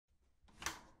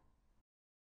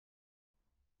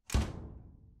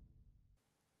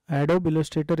Adobe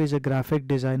Illustrator is a graphic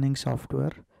designing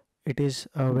software. It is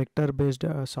a vector based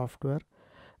software.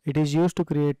 It is used to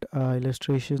create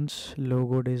illustrations,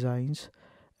 logo designs,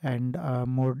 and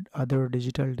more other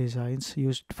digital designs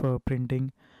used for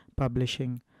printing,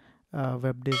 publishing,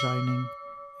 web designing,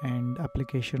 and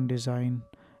application design,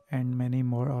 and many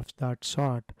more of that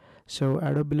sort. So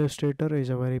Adobe Illustrator is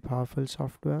a very powerful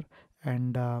software,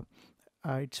 and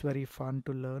it's very fun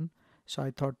to learn. So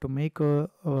I thought to make a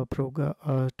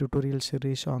tutorial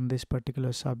series on this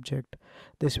particular subject.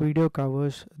 This video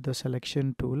covers the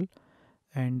selection tool,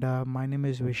 and my name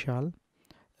is Vishal.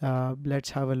 Let's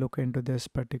have a look into this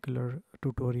particular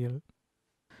tutorial.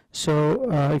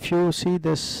 So if you see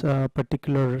this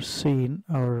particular scene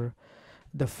or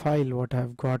the file what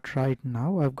I've got right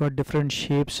now, I've got different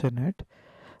shapes in it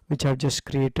which I've just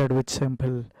created with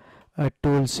simple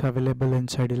tools available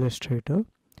inside Illustrator.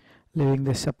 Leaving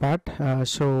this apart, in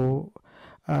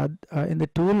the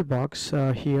toolbox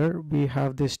here we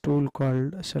have this tool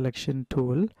called selection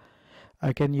tool.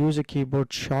 I can use a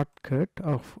keyboard shortcut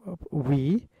of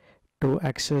V to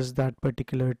access that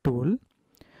particular tool.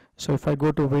 So if I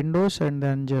go to Windows and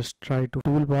then just try to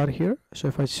toolbar here, so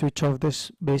if I switch off this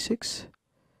basics,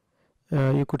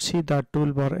 you could see that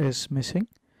toolbar is missing.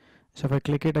 So if I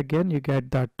click it again, you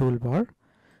get that toolbar.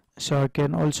 So I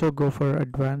can also go for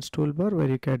advanced toolbar where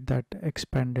you get that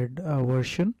expanded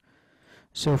version.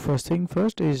 So first thing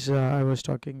first is I was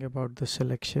talking about the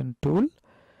selection tool.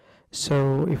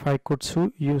 So if I could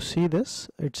you see this,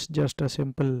 it's just a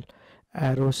simple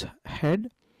arrows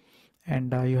head,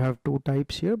 and you have two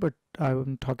types here, but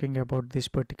I'm talking about this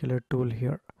particular tool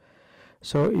here.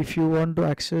 So if you want to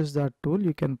access that tool,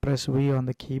 you can press V on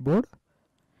the keyboard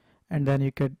and then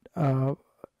you can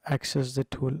access the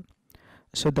tool.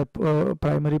 So the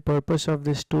primary purpose of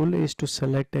this tool is to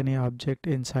select any object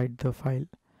inside the file.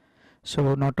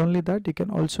 So not only that, you can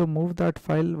also move that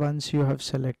file once you have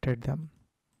selected them.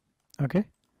 Okay,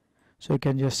 so you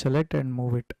can just select and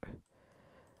move it.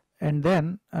 And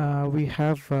then we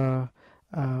have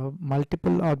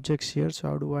multiple objects here.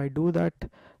 So how do I do that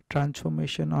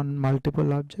transformation on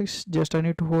multiple objects? Just I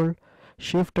need to hold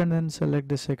shift and then select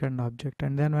the second object,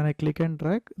 and then when I click and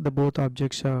drag, the both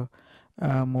objects are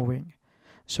moving.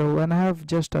 So when I have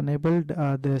just enabled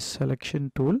this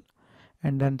selection tool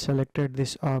and then selected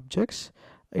these objects,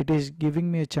 it is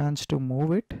giving me a chance to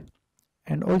move it,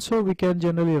 and also we can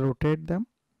generally rotate them.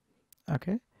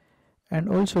 Okay, and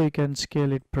also you can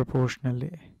scale it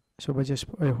proportionally, so by just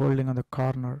holding on the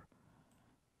corner,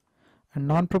 and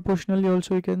non-proportionally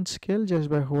also you can scale just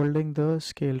by holding the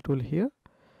scale tool here,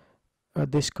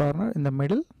 this corner in the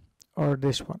middle or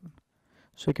this one.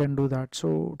 So you can do that.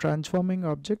 So transforming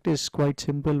object is quite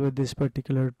simple with this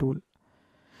particular tool.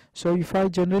 So if I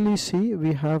generally see,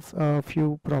 we have a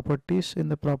few properties in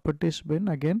the properties bin.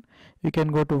 Again, you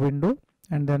can go to window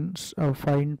and then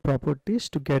find properties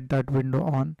to get that window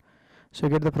on. So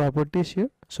you get the properties here.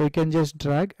 So you can just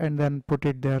drag and then put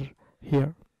it there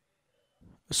here.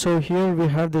 So here we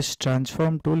have this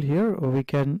transform tool here. We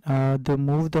can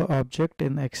move the object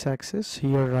in x-axis.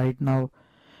 Here right now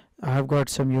I have got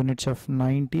some units of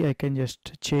 90. I can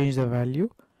just change the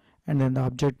value and then the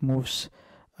object moves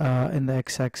in the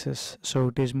x-axis, so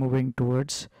it is moving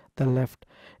towards the left.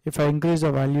 If I increase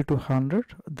the value to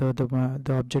 100,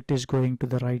 the object is going to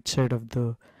the right side of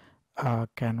the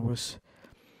canvas.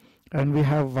 And we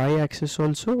have y-axis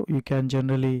also. You can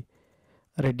generally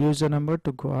reduce the number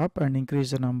to go up and increase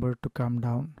the number to come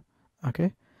down.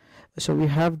 Okay, so we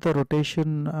have the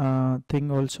rotation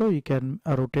thing also. You can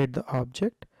rotate the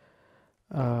object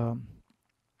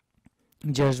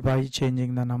just by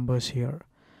changing the numbers here.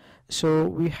 So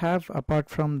we have, apart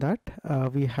from that,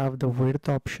 we have the width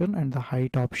option and the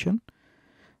height option.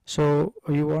 So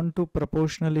you want to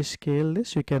proportionally scale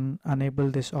this, you can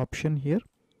enable this option here.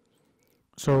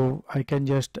 So I can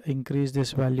just increase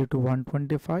this value to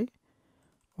 125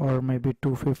 or maybe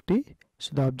 250.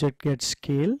 So the object gets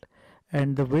scaled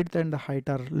and the width and the height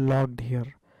are logged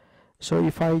here. So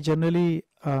if I generally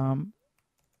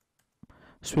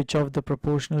switch off the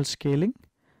proportional scaling,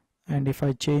 and if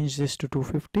I change this to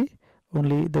 250,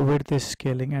 only the width is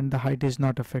scaling and the height is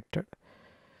not affected.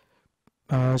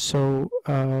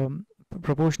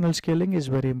 Proportional scaling is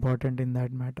very important in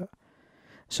that matter.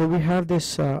 So we have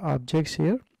this objects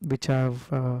here which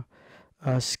have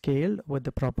scaled with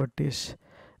the properties,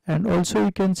 and also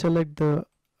you can select the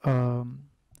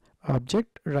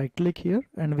object, right click here,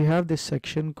 and we have this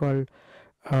section called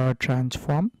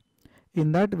transform.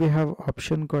 In that we have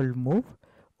option called move.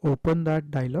 Open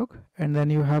that dialog and then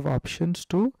you have options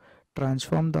to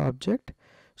transform the object.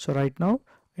 So right now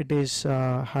it is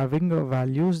having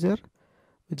values there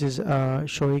which is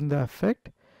showing the effect.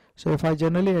 So if I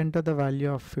generally enter the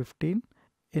value of 15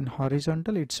 in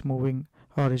horizontal, it's moving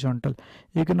horizontal.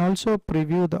 You can also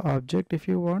preview the object if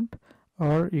you want,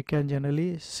 or you can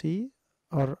generally see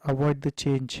or avoid the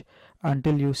change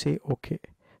until you say OK.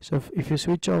 So if you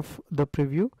switch off the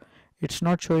preview, it's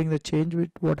not showing the change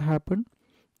with what happened,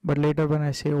 but later when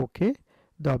I say OK,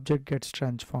 the object gets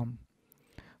transformed.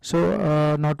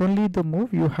 So not only the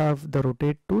move, you have the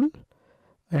rotate tool,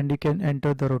 and you can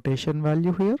enter the rotation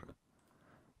value here.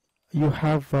 You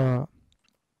have a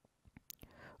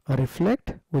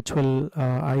reflect, which will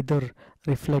either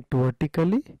reflect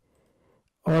vertically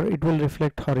or it will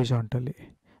reflect horizontally.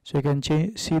 So you can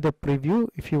see the preview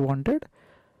if you wanted,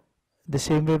 the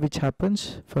same way which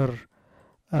happens for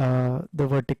the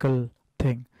vertical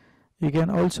thing. You can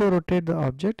also rotate the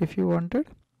object if you wanted,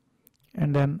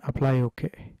 and then apply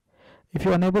OK. If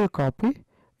you enable copy,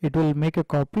 it will make a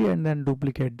copy and then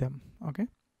duplicate them. Okay.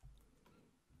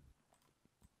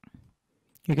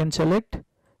 You can select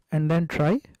and then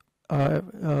try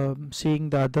seeing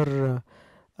the other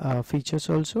features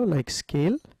also, like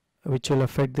scale, which will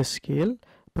affect the scale,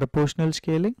 proportional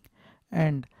scaling,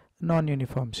 and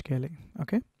non-uniform scaling.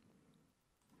 Okay.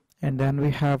 And then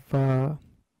we have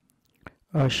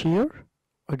shear.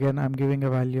 Again, I'm giving a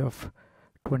value of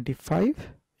 25.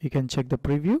 You can check the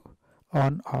preview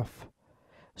on off.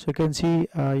 So you can see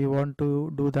you want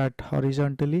to do that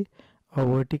horizontally or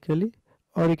vertically,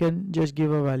 or you can just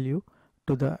give a value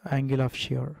to the angle of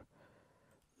shear.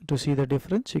 To see the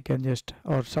difference, you can just,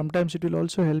 or sometimes it will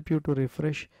also help you to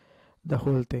refresh the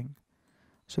whole thing.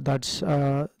 So that's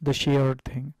the shear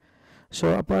thing.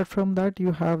 So apart from that,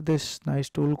 you have this nice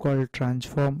tool called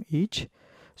transform each.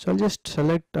 So I'll just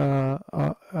select the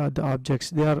objects.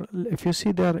 They are, if you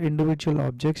see, they are individual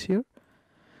objects here.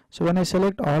 So when I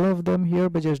select all of them here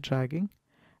by just dragging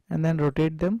and then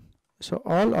rotate them, so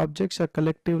all objects are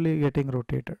collectively getting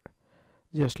rotated,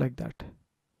 just like that,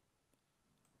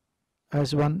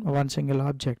 as one single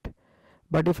object.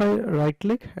 But if I right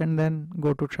click and then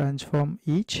go to transform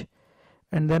each,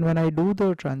 and then when I do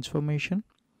the transformation,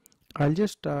 I'll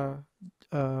just put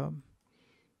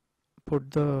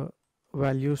the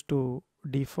values to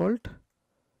default.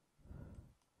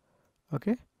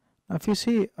 Okay. Now if you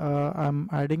see, I'm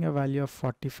adding a value of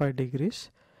 45 degrees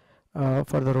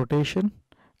for the rotation,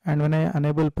 and when I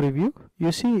enable preview,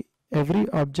 you see every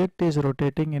object is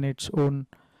rotating in its own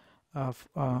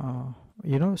on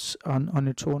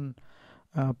its own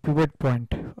pivot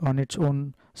point, on its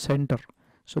own center.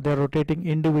 So they are rotating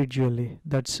individually.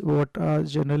 That's what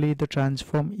generally the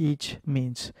transform each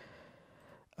means.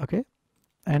 Okay.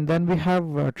 And then we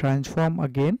have transform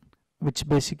again, which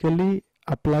basically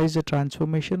applies the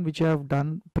transformation which you have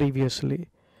done previously.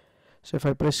 So if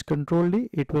I press Ctrl D,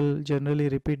 it will generally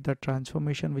repeat the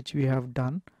transformation which we have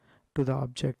done to the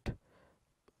object.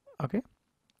 Okay.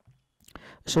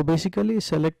 So basically,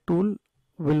 select tool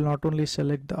will not only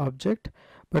select the object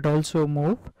but also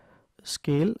move,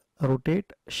 scale,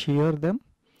 rotate, shear them,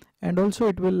 and also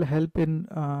it will help in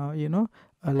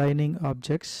aligning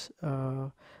objects,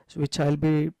 which I'll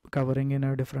be covering in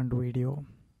a different video.